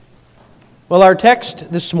Well, our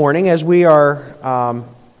text this morning, as we've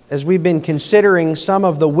been considering some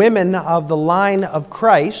of the women of the line of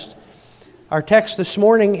Christ, our text this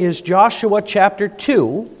morning is Joshua chapter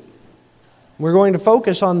 2. We're going to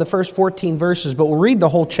focus on the first 14 verses, but we'll read the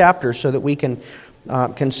whole chapter so that we can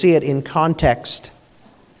see it in context.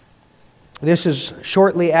 This is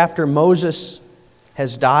shortly after Moses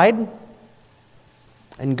has died,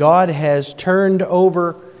 and God has turned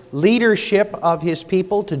over leadership of his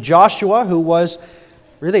people to Joshua, who was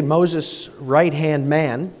really Moses' right-hand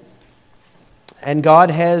man. And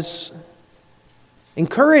God has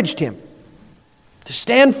encouraged him to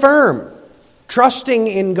stand firm, trusting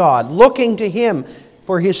in God, looking to Him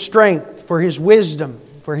for His strength, for His wisdom,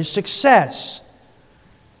 for His success.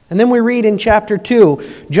 And then we read in chapter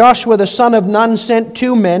 2, Joshua the son of Nun sent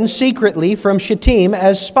 2 men secretly from Shittim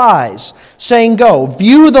as spies, saying, "Go,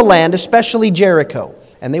 view the land, especially Jericho."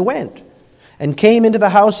 And they went, and came into the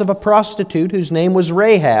house of a prostitute whose name was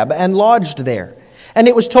Rahab, and lodged there. And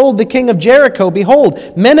it was told the king of Jericho, "Behold,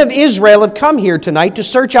 men of Israel have come here tonight to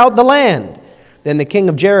search out the land." Then the king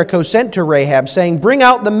of Jericho sent to Rahab, saying, "Bring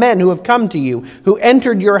out the men who have come to you, who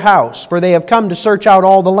entered your house, for they have come to search out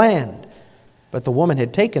all the land." But the woman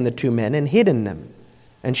had taken the 2 men and hidden them.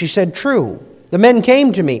 And she said, "True, the men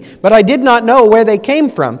came to me, but I did not know where they came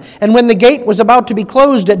from. And when the gate was about to be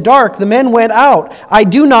closed at dark, the men went out. I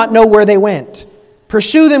do not know where they went.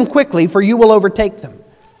 Pursue them quickly, for you will overtake them."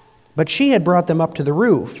 But she had brought them up to the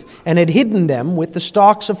roof, and had hidden them with the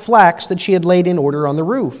stalks of flax that she had laid in order on the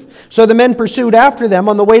roof. So the men pursued after them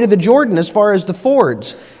on the way to the Jordan as far as the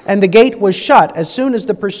fords, and the gate was shut as soon as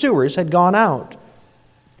the pursuers had gone out.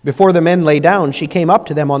 Before the men lay down, she came up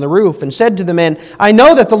to them on the roof and said to the men, "I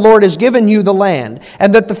know that the Lord has given you the land,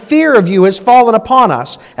 and that the fear of you has fallen upon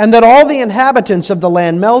us, and that all the inhabitants of the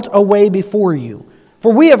land melt away before you.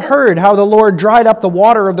 For we have heard how the Lord dried up the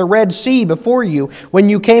water of the Red Sea before you when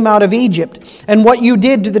you came out of Egypt, and what you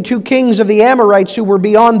did to the 2 kings of the Amorites who were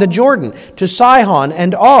beyond the Jordan, to Sihon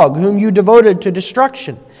and Og, whom you devoted to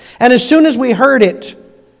destruction. And as soon as we heard it,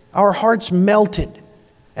 our hearts melted.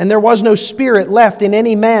 And there was no spirit left in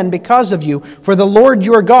any man because of you. For the Lord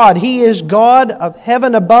your God, He is God of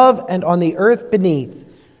heaven above and on the earth beneath.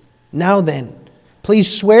 Now then, please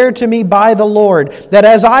swear to me by the Lord that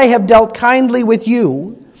as I have dealt kindly with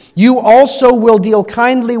you, you also will deal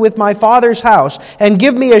kindly with my father's house, and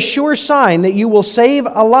give me a sure sign that you will save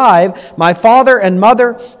alive my father and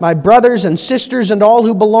mother, my brothers and sisters, and all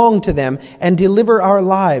who belong to them, and deliver our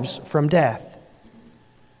lives from death."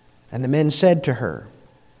 And the men said to her,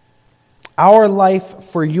 "Our life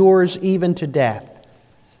for yours even to death.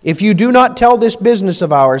 If you do not tell this business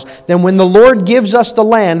of ours, then when the Lord gives us the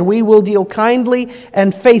land, we will deal kindly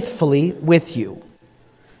and faithfully with you."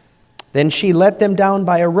 Then she let them down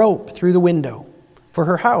by a rope through the window, for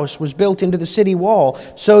her house was built into the city wall,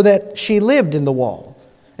 so that she lived in the wall.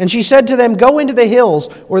 And she said to them, "Go into the hills,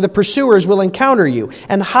 or the pursuers will encounter you,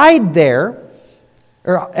 and hide there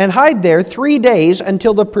 3 days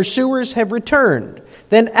until the pursuers have returned.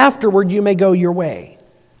 Then afterward you may go your way."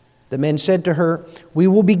 The men said to her, "We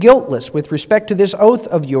will be guiltless with respect to this oath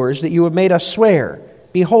of yours that you have made us swear.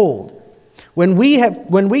 Behold, when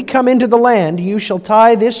we come into the land, you shall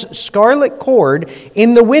tie this scarlet cord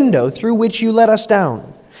in the window through which you let us down.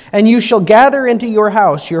 And you shall gather into your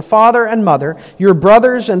house your father and mother, your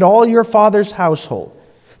brothers, and all your father's household.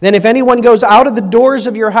 Then if anyone goes out of the doors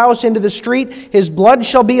of your house into the street, his blood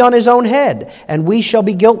shall be on his own head, and we shall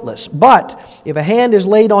be guiltless. But if a hand is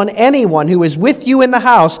laid on anyone who is with you in the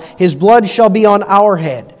house, his blood shall be on our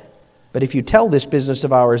head. But if you tell this business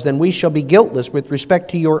of ours, then we shall be guiltless with respect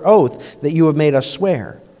to your oath that you have made us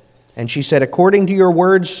swear." And she said, "According to your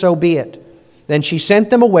words, so be it." Then she sent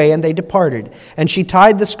them away, and they departed, and she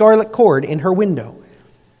tied the scarlet cord in her window.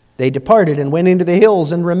 They departed and went into the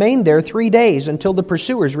hills and remained there 3 days until the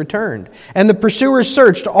pursuers returned. And the pursuers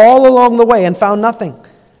searched all along the way and found nothing.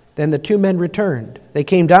 Then the 2 men returned. They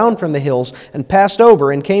came down from the hills and passed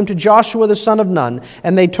over and came to Joshua the son of Nun,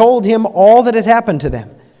 and they told him all that had happened to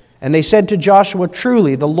them. And they said to Joshua,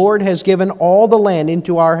 "Truly, the Lord has given all the land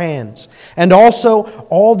into our hands, and also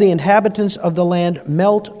all the inhabitants of the land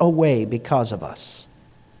melt away because of us."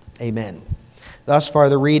 Amen. Thus far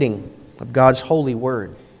the reading of God's holy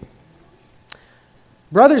word.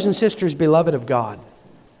 Brothers and sisters, beloved of God,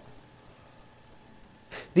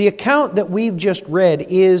 the account that we've just read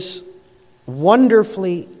is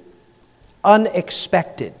wonderfully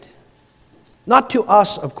unexpected. Not to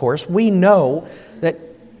us, of course. We know that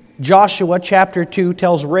Joshua chapter 2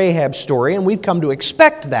 tells Rahab's story, and we've come to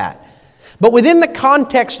expect that. But within the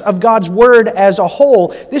context of God's Word as a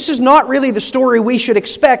whole, this is not really the story we should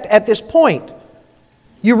expect at this point.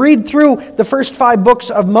 You read through the first 5 books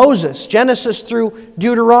of Moses, Genesis through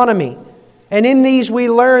Deuteronomy, and in these we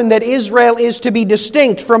learn that Israel is to be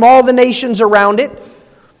distinct from all the nations around it,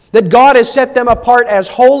 that God has set them apart as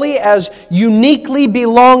holy, as uniquely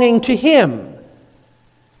belonging to Him.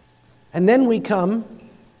 And then we come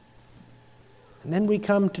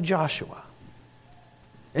to Joshua.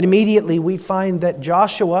 And immediately we find that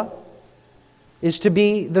Joshua is to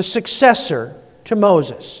be the successor to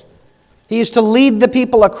Moses. He is to lead the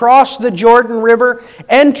people across the Jordan River,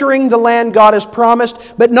 entering the land God has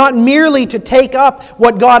promised, but not merely to take up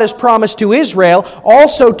what God has promised to Israel,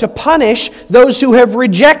 also to punish those who have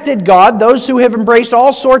rejected God, those who have embraced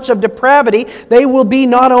all sorts of depravity. They will be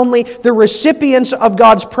not only the recipients of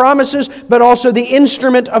God's promises, but also the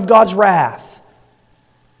instrument of God's wrath.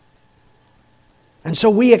 And so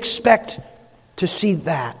we expect to see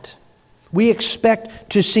that. We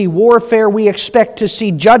expect to see warfare. We expect to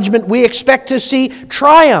see judgment. We expect to see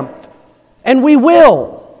triumph. And we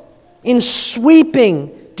will, in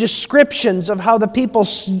sweeping descriptions of how the people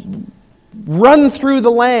run through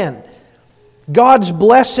the land. God's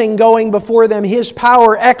blessing going before them, His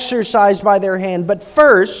power exercised by their hand. But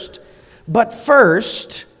first,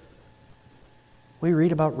 we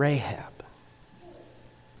read about Rahab,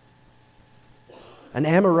 an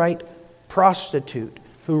Amorite prostitute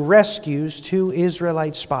who rescues 2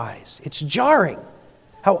 Israelite spies. It's jarring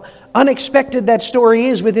how unexpected that story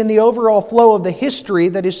is within the overall flow of the history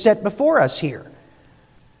that is set before us here.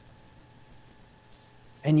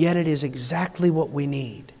 And yet it is exactly what we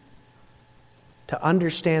need to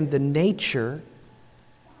understand the nature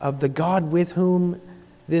of the God with whom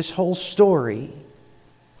this whole story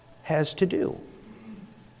has to do.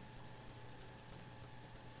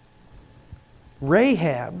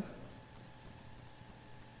 Rahab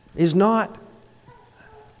is not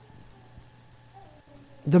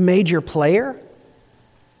the major player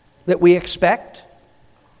that we expect.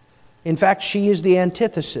 In fact, she is the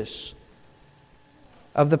antithesis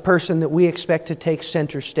of the person that we expect to take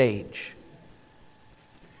center stage.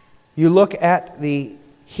 You look at the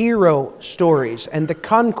hero stories and the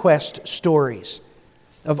conquest stories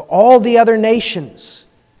of all the other nations.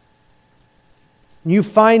 You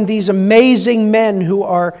find these amazing men who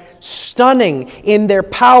are stunning in their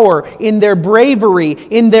power, in their bravery,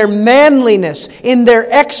 in their manliness, in their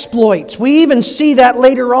exploits. We even see that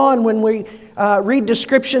later on when we read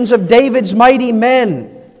descriptions of David's mighty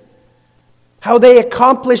men. How they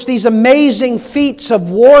accomplish these amazing feats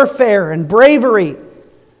of warfare and bravery.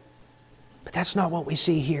 But that's not what we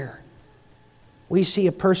see here. We see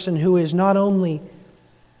a person who is not only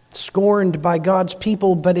scorned by God's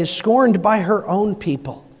people, but is scorned by her own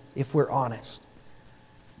people, if we're honest.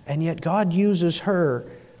 And yet God uses her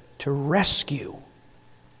to rescue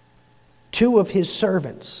 2 of His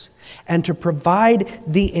servants and to provide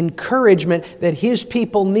the encouragement that His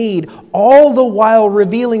people need, all the while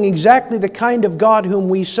revealing exactly the kind of God whom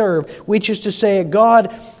we serve, which is to say a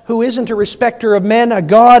God who isn't a respecter of men, a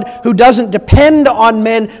God who doesn't depend on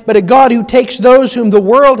men, but a God who takes those whom the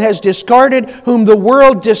world has discarded, whom the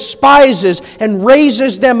world despises, and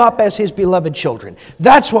raises them up as His beloved children.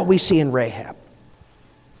 That's what we see in Rahab.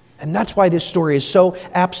 And that's why this story is so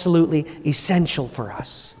absolutely essential for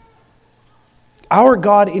us. Our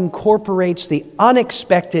God incorporates the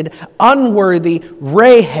unexpected, unworthy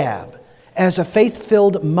Rahab as a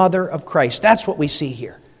faith-filled mother of Christ. That's what we see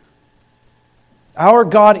here. Our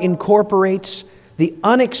God incorporates the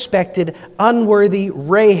unexpected, unworthy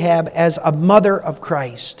Rahab as a mother of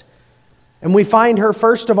Christ. And we find her,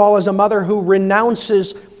 first of all, as a mother who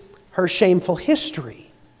renounces her shameful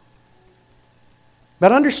history.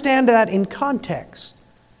 But understand that in context.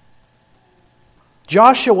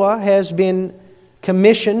 Joshua has been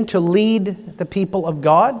commissioned to lead the people of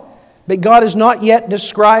God, but God has not yet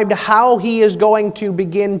described how He is going to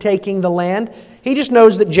begin taking the land. He just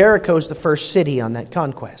knows that Jericho is the first city on that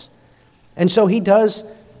conquest. And so He does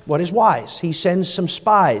what is wise. He sends some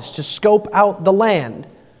spies to scope out the land,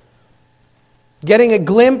 getting a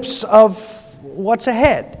glimpse of what's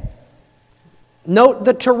ahead. Note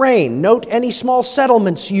the terrain. Note any small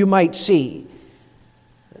settlements you might see.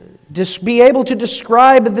 Just be able to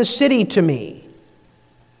describe the city to me.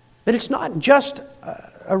 But it's not just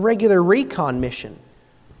a regular recon mission.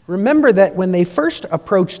 Remember that when they first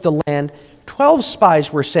approached the land, 12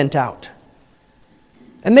 spies were sent out.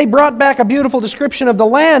 And they brought back a beautiful description of the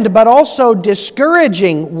land, but also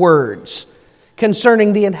discouraging words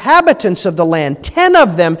concerning the inhabitants of the land. 10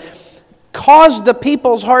 of them caused the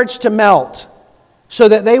people's hearts to melt, so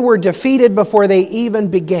that they were defeated before they even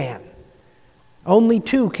began. Only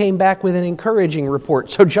 2 came back with an encouraging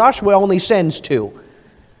report. So Joshua only sends 2.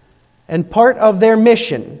 And part of their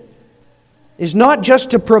mission is not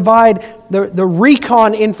just to provide the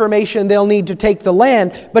recon information they'll need to take the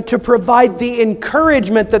land, but to provide the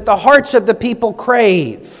encouragement that the hearts of the people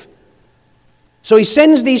crave. So he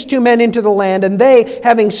sends these two men into the land, and they,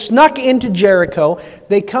 having snuck into Jericho,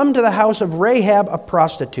 they come to the house of Rahab, a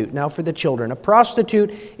prostitute. Now for the children, a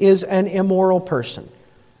prostitute is an immoral person.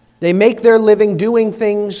 They make their living doing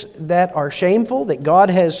things that are shameful, that God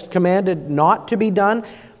has commanded not to be done.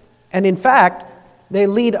 And in fact, they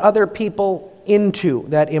lead other people into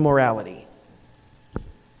that immorality.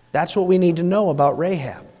 That's what we need to know about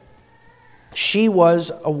Rahab. She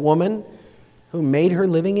was a woman who made her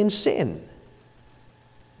living in sin.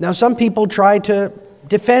 Now, some people try to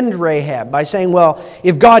defend Rahab by saying, well,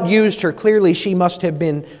 if God used her, clearly she must have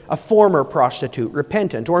been a former prostitute,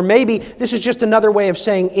 repentant. Or maybe this is just another way of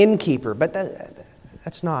saying innkeeper. But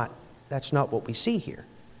that's not what we see here.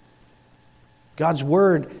 God's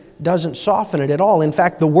word doesn't soften it at all. In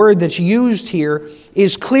fact, the word that's used here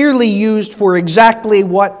is clearly used for exactly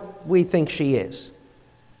what we think she is.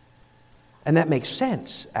 And that makes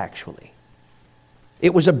sense, actually.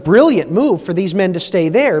 It was a brilliant move for these men to stay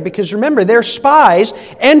there because remember, they're spies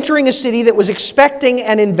entering a city that was expecting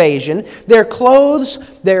an invasion. Their clothes,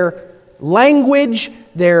 their language,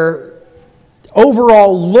 their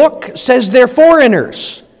overall look says they're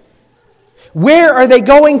foreigners. Where are they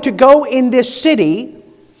going to go in this city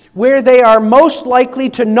where they are most likely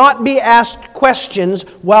to not be asked questions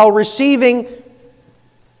while receiving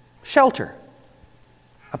shelter?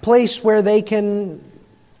 A place where they can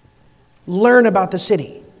learn about the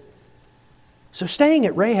city. So staying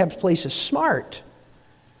at Rahab's place is smart.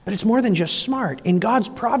 But it's more than just smart. In God's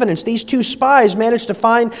providence, these two spies managed to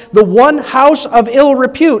find the one house of ill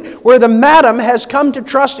repute where the madam has come to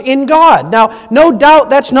trust in God. Now, no doubt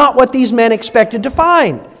that's not what these men expected to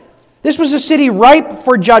find. This was a city ripe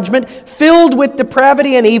for judgment, filled with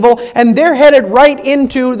depravity and evil, and they're headed right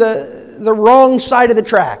into the wrong side of the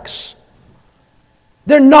tracks.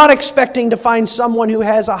 They're not expecting to find someone who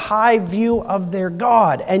has a high view of their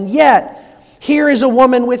God. And yet, here is a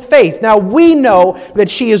woman with faith. Now, we know that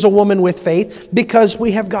she is a woman with faith because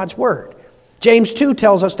we have God's Word. James 2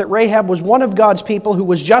 tells us that Rahab was one of God's people who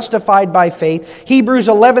was justified by faith. Hebrews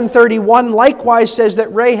 11:31 likewise says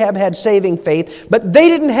that Rahab had saving faith, but they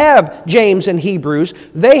didn't have James and Hebrews.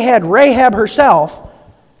 They had Rahab herself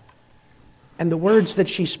and the words that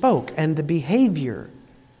she spoke and the behavior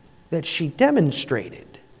that she demonstrated.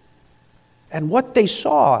 And what they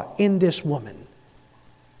saw in this woman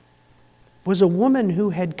was a woman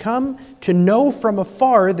who had come to know from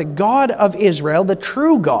afar the God of Israel, the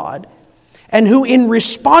true God, and who in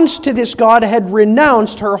response to this God had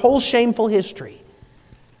renounced her whole shameful history.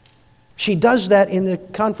 She does that in the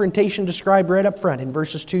confrontation described right up front in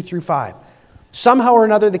verses 2 through 5. Somehow or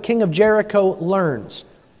another, the king of Jericho learns.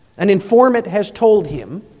 An informant has told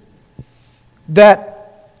him that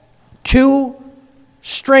two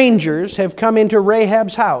strangers have come into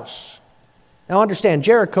Rahab's house. Now understand,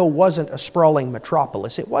 Jericho wasn't a sprawling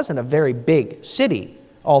metropolis. It wasn't a very big city,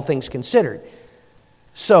 all things considered.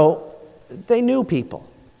 So they knew people.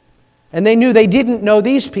 And they knew they didn't know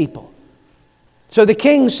these people. So the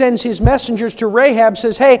king sends his messengers to Rahab,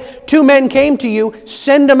 says, hey, two men came to you,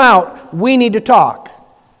 send them out. We need to talk.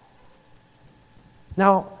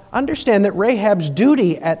 Now, understand that Rahab's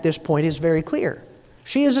duty at this point is very clear.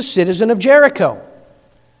 She is a citizen of Jericho.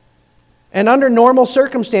 And under normal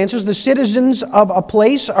circumstances, the citizens of a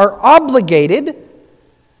place are obligated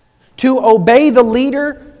to obey the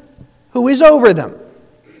leader who is over them.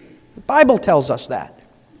 The Bible tells us that.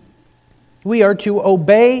 We are to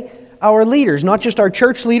obey our leaders, not just our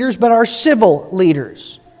church leaders, but our civil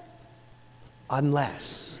leaders.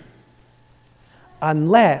 Unless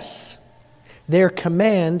their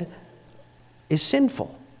command is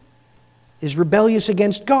sinful, is rebellious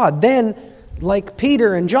against God. Then, like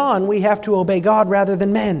Peter and John, we have to obey God rather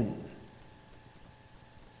than men.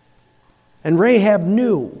 And Rahab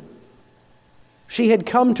knew. She had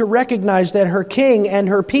come to recognize that her king and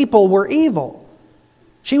her people were evil.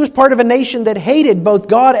 She was part of a nation that hated both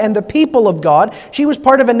God and the people of God. She was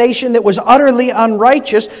part of a nation that was utterly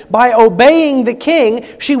unrighteous. By obeying the king,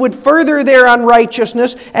 she would further their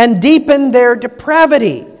unrighteousness and deepen their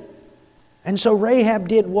depravity. And so Rahab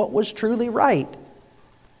did what was truly right.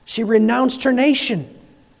 She renounced her nation.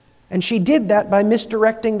 And she did that by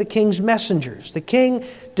misdirecting the king's messengers. The king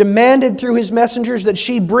demanded through his messengers that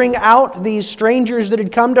she bring out these strangers that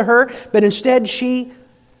had come to her, but instead she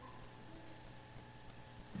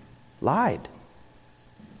lied.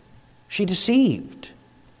 She deceived.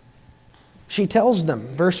 She tells them,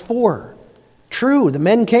 verse 4, true, the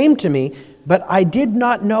men came to me, but I did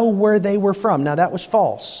not know where they were from. Now that was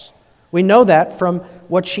false. We know that from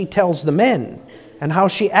what she tells the men and how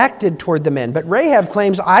she acted toward the men. But Rahab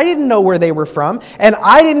claims, I didn't know where they were from, and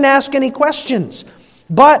I didn't ask any questions.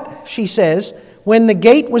 But, she says, when the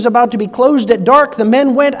gate was about to be closed at dark, the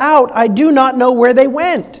men went out. I do not know where they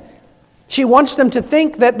went. She wants them to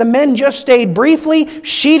think that the men just stayed briefly.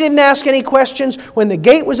 She didn't ask any questions. When the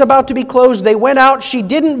gate was about to be closed, they went out. She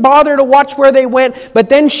didn't bother to watch where they went, but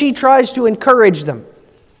then she tries to encourage them.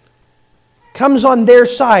 Comes on their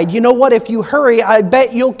side. You know what? If you hurry, I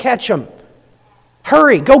bet you'll catch them.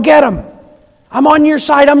 Hurry, go get them. I'm on your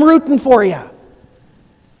side. I'm rooting for you.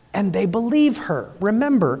 And they believe her.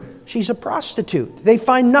 Remember, she's a prostitute. They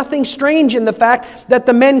find nothing strange in the fact that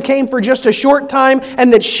the men came for just a short time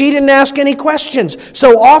and that she didn't ask any questions.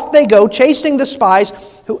 So off they go, chasing the spies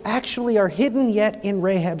who actually are hidden yet in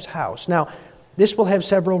Rahab's house. Now, this will have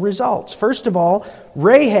several results. First of all,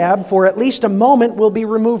 Rahab, for at least a moment, will be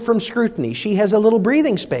removed from scrutiny. She has a little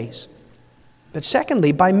breathing space. But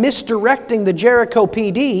secondly, by misdirecting the Jericho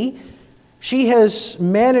PD, she has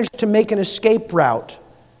managed to make an escape route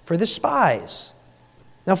for the spies.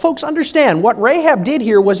 Now, folks, understand, what Rahab did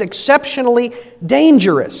here was exceptionally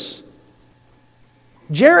dangerous.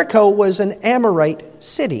 Jericho was an Amorite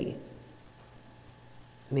city,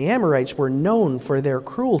 and the Amorites were known for their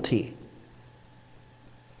cruelty.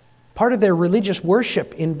 Part of their religious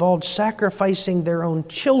worship involved sacrificing their own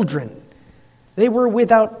children. They were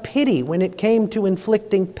without pity when it came to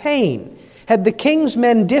inflicting pain. Had the king's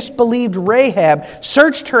men disbelieved Rahab,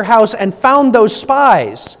 searched her house, and found those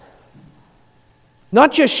spies,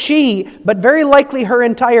 not just she, but very likely her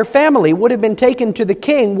entire family would have been taken to the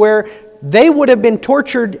king, where they would have been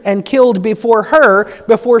tortured and killed before her,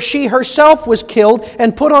 before she herself was killed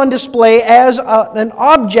and put on display as an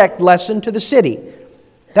object lesson to the city.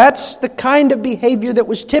 That's the kind of behavior that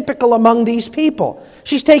was typical among these people.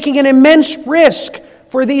 She's taking an immense risk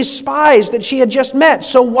for these spies that she had just met.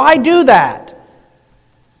 So why do that?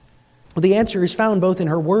 Well, the answer is found both in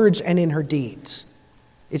her words and in her deeds.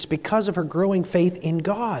 It's because of her growing faith in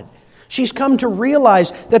God. She's come to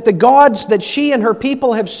realize that the gods that she and her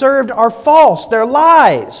people have served are false. They're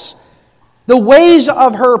lies. The ways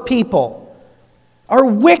of her people are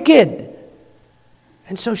wicked.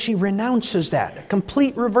 And so she renounces that, a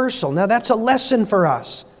complete reversal. Now that's a lesson for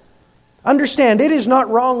us. Understand, it is not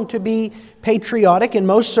wrong to be patriotic in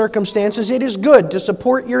most circumstances. It is good to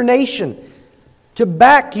support your nation, to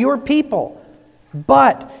back your people.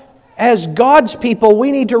 But as God's people,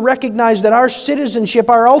 we need to recognize that our citizenship,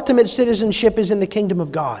 our ultimate citizenship, is in the kingdom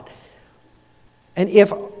of God. And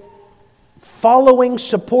if following,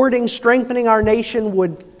 supporting, strengthening our nation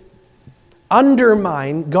would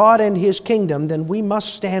undermine God and His kingdom, then we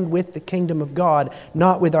must stand with the kingdom of God,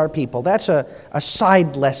 not with our people. That's a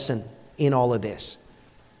side lesson in all of this.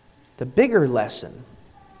 The bigger lesson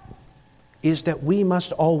is that we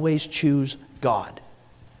must always choose God.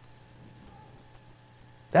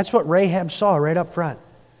 That's what Rahab saw right up front.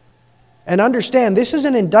 And understand, this is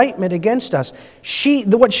an indictment against us.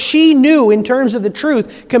 What she knew in terms of the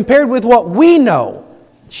truth compared with what we know,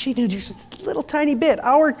 she knew just a little tiny bit.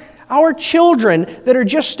 Our children that are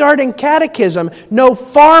just starting catechism know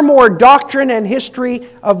far more doctrine and history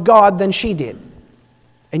of God than she did.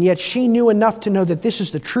 And yet she knew enough to know that this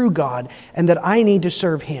is the true God and that I need to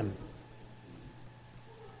serve Him.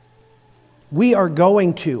 We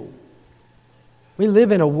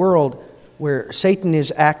live in a world where Satan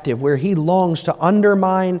is active, where he longs to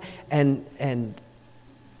undermine and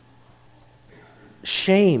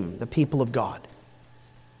shame the people of God.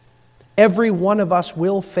 Every one of us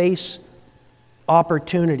will face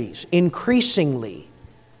opportunities, increasingly,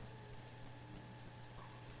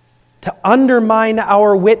 to undermine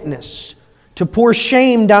our witness, to pour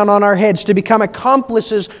shame down on our heads, to become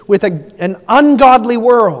accomplices with an ungodly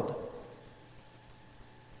world.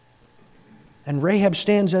 And Rahab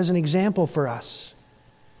stands as an example for us.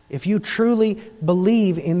 If you truly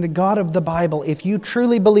believe in the God of the Bible, if you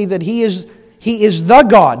truly believe that He is the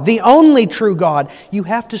God, the only true God, you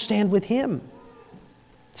have to stand with Him.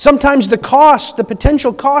 Sometimes the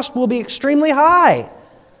potential cost will be extremely high.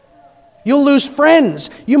 You'll lose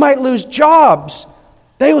friends. You might lose jobs.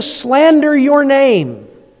 They will slander your name.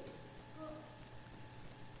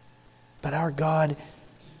 But our God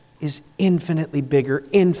is infinitely bigger,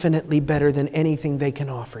 infinitely better than anything they can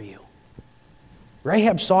offer you.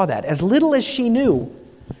 Rahab saw that. As little as she knew,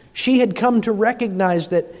 she had come to recognize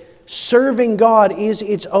that serving God is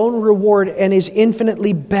its own reward and is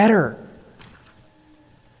infinitely better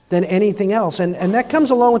than anything else. And that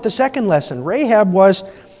comes along with the second lesson. Rahab was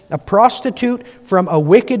a prostitute from a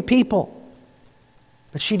wicked people.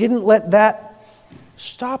 But she didn't let that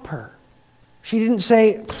stop her. She didn't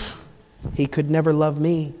say, he could never love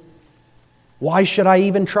me. Why should I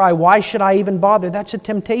even try? Why should I even bother? That's a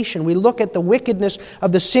temptation. We look at the wickedness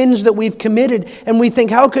of the sins that we've committed and we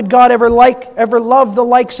think, how could God ever love the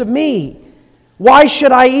likes of me? Why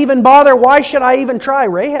should I even bother? Why should I even try?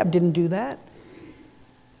 Rahab didn't do that.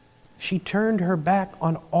 She turned her back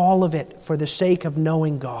on all of it for the sake of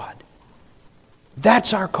knowing God.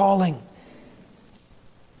 That's our calling.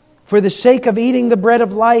 For the sake of eating the bread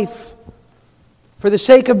of life. For the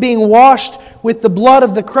sake of being washed with the blood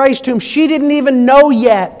of the Christ whom she didn't even know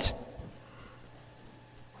yet.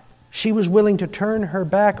 She was willing to turn her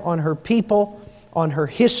back on her people, on her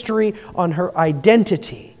history, on her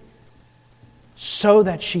identity, so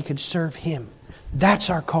that she could serve Him.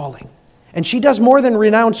 That's our calling. And she does more than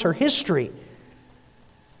renounce her history.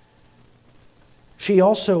 She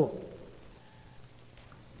also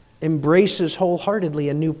embraces wholeheartedly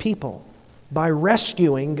a new people by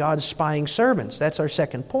rescuing God's spying servants. That's our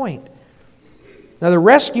second point. Now, the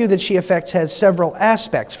rescue that she effects has several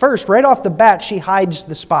aspects. First, right off the bat, she hides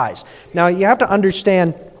the spies. Now, you have to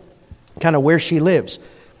understand kind of where she lives.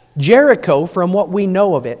 Jericho, from what we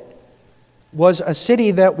know of it, was a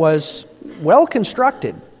city that was well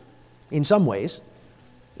constructed in some ways.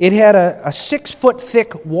 It had a 6-foot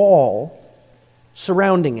thick wall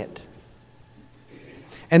surrounding it.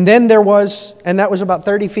 And then that was about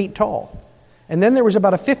 30 feet tall. And then there was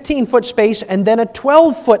about a 15-foot space and then a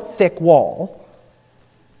 12-foot thick wall,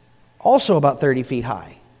 also about 30 feet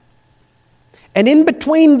high. And in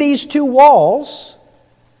between these two walls,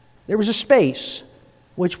 there was a space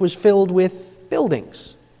which was filled with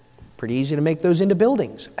buildings. Pretty easy to make those into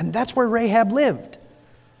buildings. And that's where Rahab lived.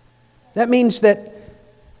 That means that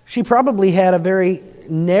she probably had a very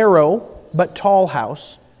narrow but tall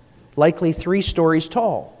house, likely 3 stories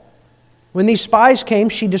tall. When these spies came,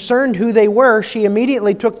 she discerned who they were. She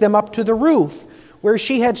immediately took them up to the roof, where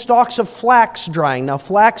she had stalks of flax drying. Now,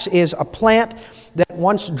 flax is a plant that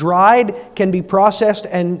once dried can be processed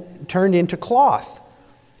and turned into cloth.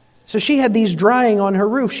 So she had these drying on her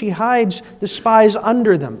roof. She hides the spies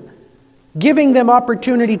under them, giving them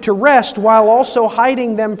opportunity to rest while also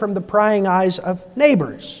hiding them from the prying eyes of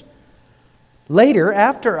neighbors. Later,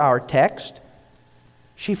 after our text,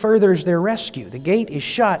 she furthers their rescue. The gate is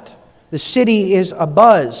shut. The city is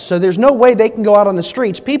abuzz, so there's no way they can go out on the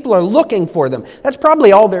streets. People are looking for them. That's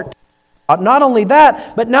probably all they're talking about. Not only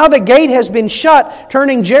that, but now the gate has been shut,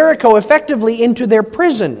 turning Jericho effectively into their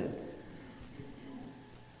prison.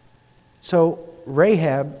 So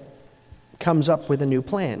Rahab comes up with a new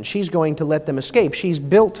plan. She's going to let them escape. She's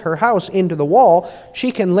built her house into the wall.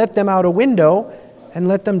 She can let them out a window and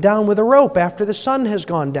let them down with a rope after the sun has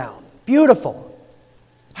gone down. Beautiful.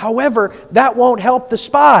 However, that won't help the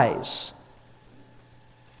spies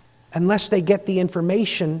unless they get the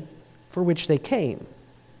information for which they came.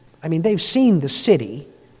 I mean, they've seen the city,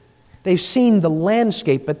 they've seen the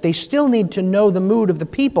landscape, but they still need to know the mood of the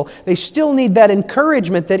people. They still need that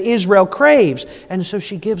encouragement that Israel craves. And so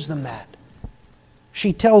she gives them that.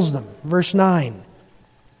 She tells them, verse 9,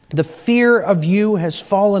 "The fear of you has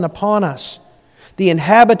fallen upon us. The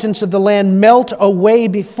inhabitants of the land melt away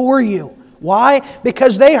before you." Why?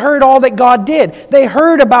 Because they heard all that God did. They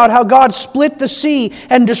heard about how God split the sea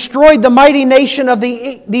and destroyed the mighty nation of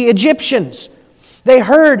the Egyptians. They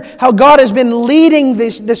heard how God has been leading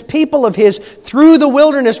this people of His through the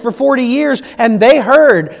wilderness for 40 years, and they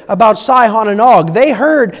heard about Sihon and Og. They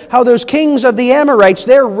heard how those kings of the Amorites,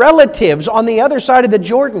 their relatives on the other side of the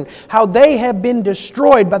Jordan, how they have been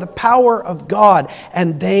destroyed by the power of God,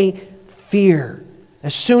 and they fear.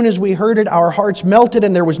 As soon as we heard it, our hearts melted,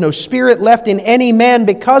 and there was no spirit left in any man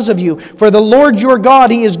because of you. For the Lord your God,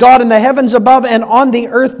 He is God in the heavens above and on the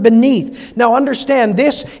earth beneath. Now understand,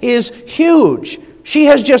 this is huge. She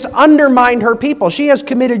has just undermined her people. She has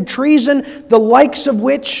committed treason, the likes of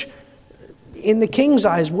which, in the king's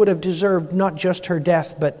eyes, would have deserved not just her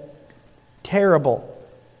death, but terrible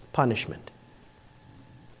punishment.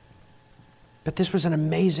 But this was an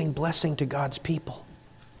amazing blessing to God's people.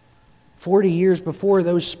 40 years before,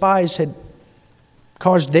 those spies had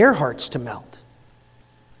caused their hearts to melt,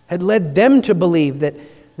 had led them to believe that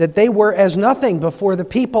they were as nothing before the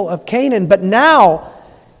people of Canaan. But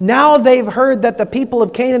now they've heard that the people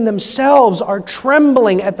of Canaan themselves are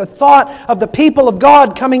trembling at the thought of the people of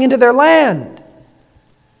God coming into their land.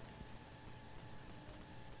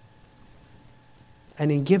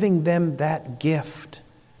 And in giving them that gift,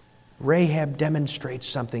 Rahab demonstrates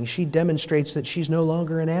something. She demonstrates that she's no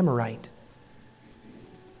longer an Amorite.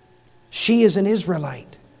 She is an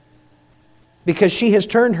Israelite because she has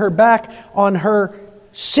turned her back on her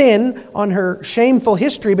sin, on her shameful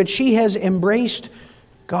history, but she has embraced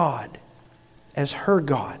God as her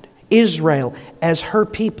God, Israel as her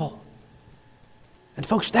people. And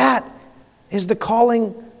folks, that is the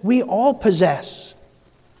calling we all possess.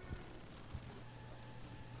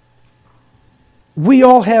 We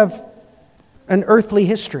all have an earthly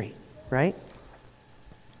history, right?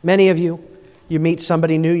 Many of you meet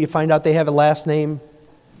somebody new, you find out they have a last name.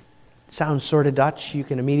 It sounds sort of Dutch. You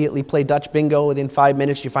can immediately play Dutch bingo. Within 5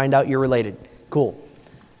 minutes, you find out you're related. Cool.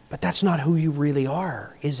 But that's not who you really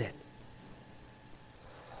are, is it?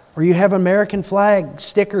 Or you have American flag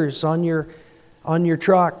stickers on your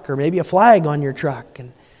truck, or maybe a flag on your truck,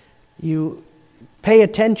 and you pay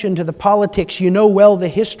attention to the politics. You know well the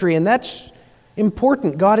history, and that's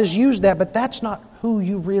important. God has used that, but that's not who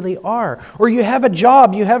you really are. Or you have a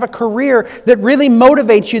job, you have a career that really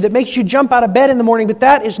motivates you, that makes you jump out of bed in the morning, but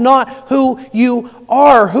that is not who you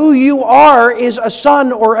are. Who you are is a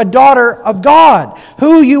son or a daughter of God.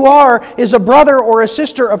 Who you are is a brother or a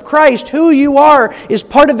sister of Christ. Who you are is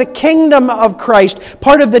part of the kingdom of Christ,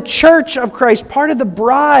 part of the church of Christ, part of the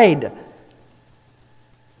bride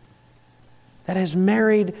that has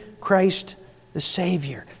married Christ the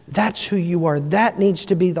Savior. That's who you are. That needs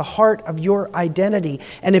to be the heart of your identity.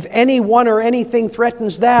 And if anyone or anything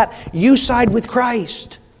threatens that, you side with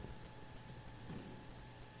Christ.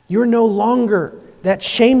 You're no longer that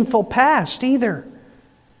shameful past either.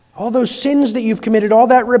 All those sins that you've committed, all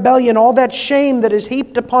that rebellion, all that shame that is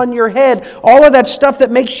heaped upon your head, all of that stuff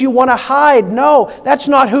that makes you want to hide. No, that's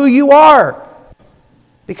not who you are.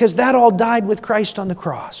 Because that all died with Christ on the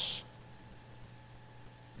cross.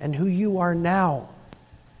 And who you are now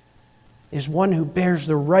is one who bears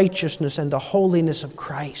the righteousness and the holiness of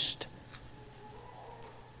Christ.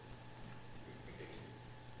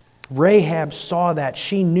 Rahab saw that.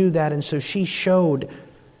 She knew that. And so she showed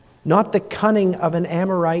not the cunning of an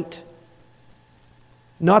Amorite,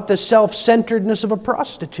 not the self-centeredness of a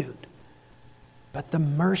prostitute, but the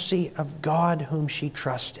mercy of God whom she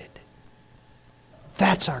trusted.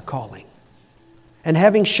 That's our calling. And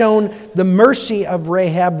having shown the mercy of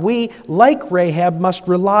Rahab, we, like Rahab, must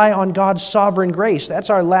rely on God's sovereign grace.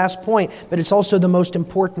 That's our last point, but it's also the most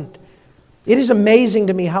important. It is amazing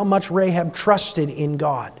to me how much Rahab trusted in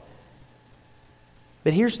God.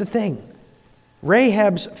 But here's the thing.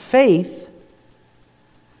 Rahab's faith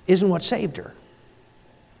isn't what saved her.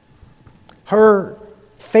 Her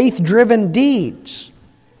faith-driven deeds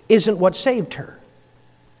isn't what saved her.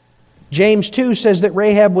 James 2 says that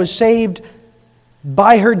Rahab was saved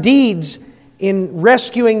by her deeds in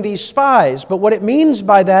rescuing these spies. But what it means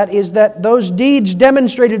by that is that those deeds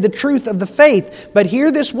demonstrated the truth of the faith. But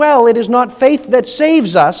hear this well, it is not faith that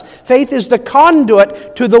saves us. Faith is the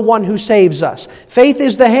conduit to the one who saves us. Faith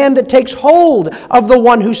is the hand that takes hold of the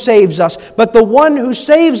one who saves us. But the one who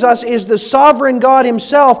saves us is the sovereign God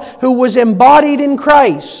Himself, who was embodied in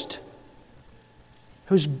Christ,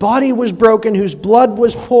 whose body was broken, whose blood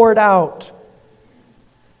was poured out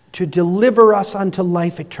to deliver us unto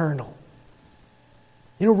life eternal.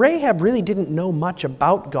 You know, Rahab really didn't know much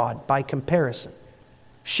about God by comparison.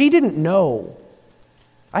 She didn't know.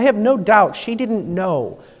 I have no doubt she didn't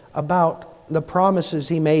know about the promises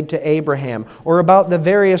He made to Abraham, or about the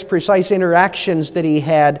various precise interactions that He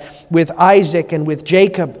had with Isaac and with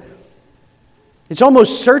Jacob. It's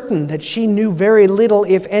almost certain that she knew very little,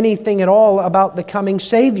 if anything at all, about the coming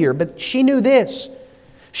Savior. But she knew this.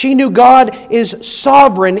 She knew God is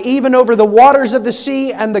sovereign even over the waters of the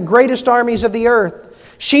sea and the greatest armies of the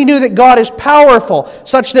earth. She knew that God is powerful,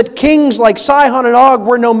 such that kings like Sihon and Og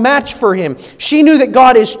were no match for Him. She knew that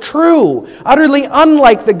God is true, utterly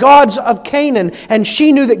unlike the gods of Canaan. And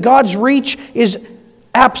she knew that God's reach is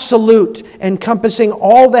absolute, encompassing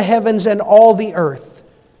all the heavens and all the earth.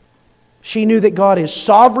 She knew that God is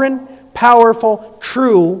sovereign, powerful,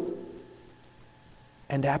 true,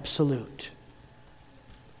 and absolute.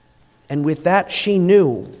 And with that, she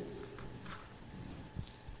knew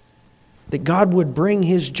that God would bring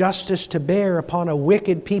His justice to bear upon a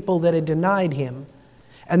wicked people that had denied Him,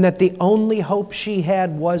 and that the only hope she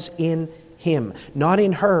had was in Him. Not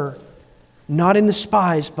in her, not in the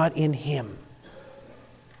spies, but in Him.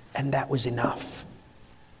 And that was enough.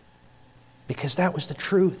 Because that was the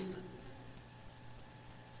truth.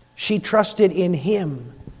 She trusted in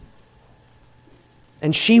Him.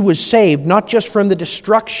 And she was saved, not just from the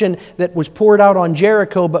destruction that was poured out on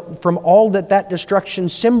Jericho, but from all that destruction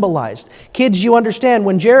symbolized. Kids, you understand,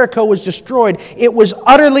 when Jericho was destroyed, it was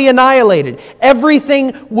utterly annihilated.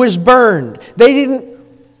 Everything was burned. They didn't,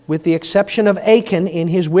 with the exception of Achan in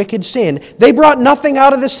his wicked sin, they brought nothing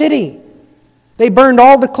out of the city. They burned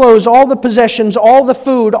all the clothes, all the possessions, all the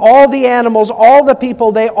food, all the animals, all the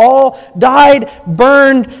people. They all died,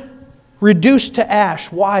 burned, reduced to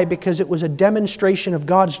ash. Why? Because it was a demonstration of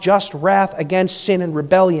God's just wrath against sin and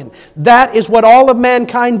rebellion. That is what all of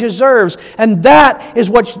mankind deserves. And that is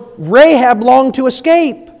what Rahab longed to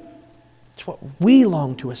escape. It's what we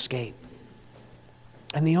long to escape.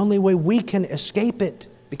 And the only way we can escape it,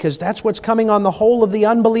 because that's what's coming on the whole of the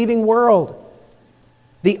unbelieving world.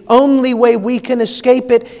 The only way we can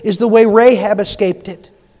escape it is the way Rahab escaped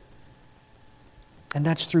it. And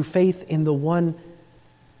that's through faith in the one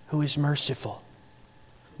who is merciful,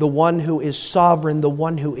 the one who is sovereign, the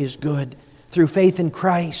one who is good, through faith in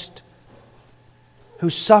Christ,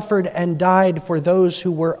 who suffered and died for those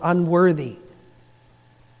who were unworthy,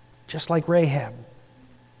 just like Rahab,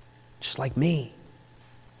 just like me,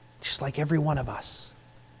 just like every one of us.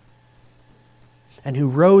 And who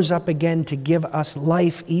rose up again to give us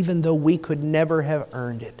life even though we could never have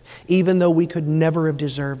earned it, even though we could never have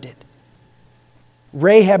deserved it.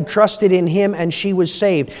 Rahab trusted in Him and she was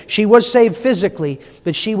saved. She was saved physically,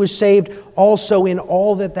 but she was saved also in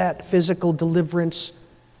all that physical deliverance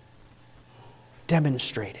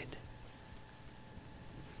demonstrated.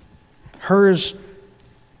 Hers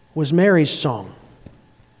was Mary's song,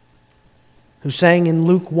 who sang in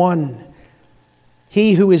Luke 1,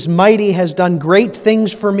 "He who is mighty has done great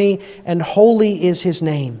things for me, and holy is His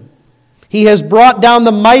name. He has brought down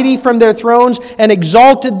the mighty from their thrones and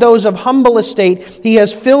exalted those of humble estate. He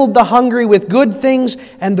has filled the hungry with good things,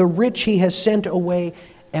 and the rich He has sent away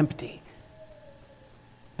empty."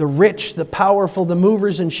 The rich, the powerful, the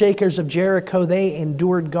movers and shakers of Jericho, they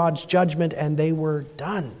endured God's judgment and they were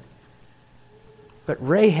done. But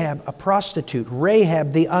Rahab, a prostitute,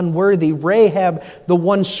 Rahab the unworthy, Rahab the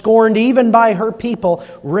one scorned even by her people,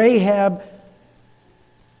 Rahab,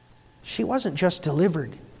 she wasn't just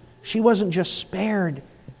delivered. She wasn't just spared.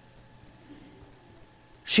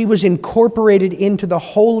 She was incorporated into the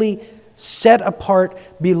holy, set apart,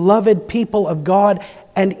 beloved people of God,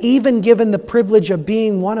 and even given the privilege of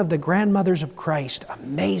being one of the grandmothers of Christ.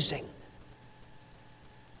 Amazing.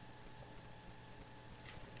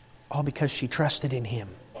 All because she trusted in Him.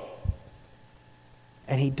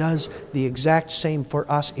 And He does the exact same for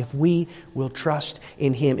us if we will trust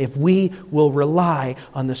in Him, if we will rely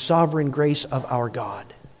on the sovereign grace of our God.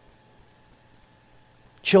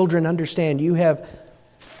 Children, understand, you have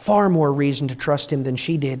far more reason to trust Him than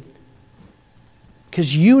she did.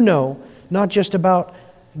 Because you know not just about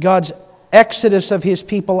God's exodus of His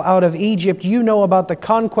people out of Egypt. You know about the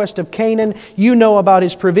conquest of Canaan. You know about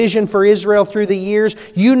His provision for Israel through the years.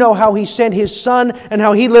 You know how He sent His Son and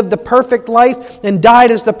how He lived the perfect life and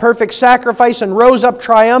died as the perfect sacrifice and rose up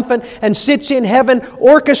triumphant and sits in heaven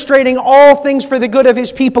orchestrating all things for the good of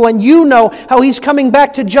His people. And you know how He's coming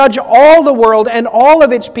back to judge all the world and all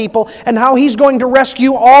of its people and how He's going to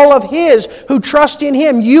rescue all of His who trust in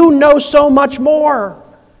Him. You know so much more.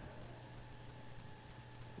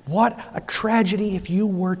 What a tragedy if you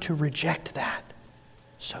were to reject that.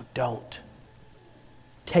 So don't.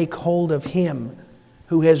 Take hold of Him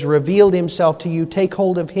who has revealed Himself to you. Take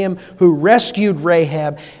hold of Him who rescued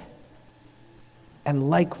Rahab. And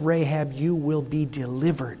like Rahab, you will be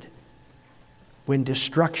delivered when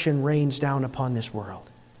destruction rains down upon this world.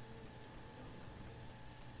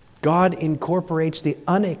 God incorporates the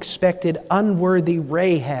unexpected, unworthy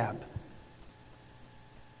Rahab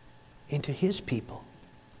into His people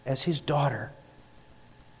as His daughter,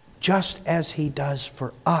 just as He does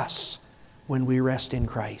for us when we rest in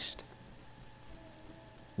Christ.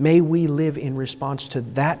 May we live in response to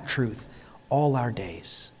that truth all our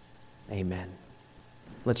days. Amen.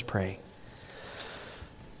 Let's pray.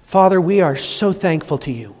 Father, we are so thankful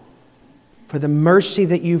to You for the mercy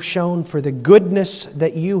that You've shown, for the goodness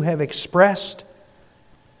that You have expressed.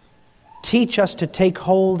 Teach us to take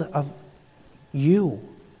hold of You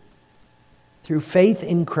through faith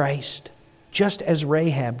in Christ, just as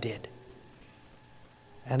Rahab did.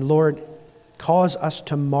 And Lord, cause us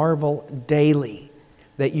to marvel daily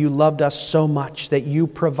that You loved us so much, that You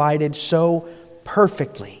provided so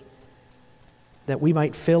perfectly, that we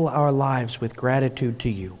might fill our lives with gratitude to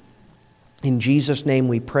You. In Jesus' name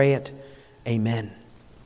we pray it. Amen.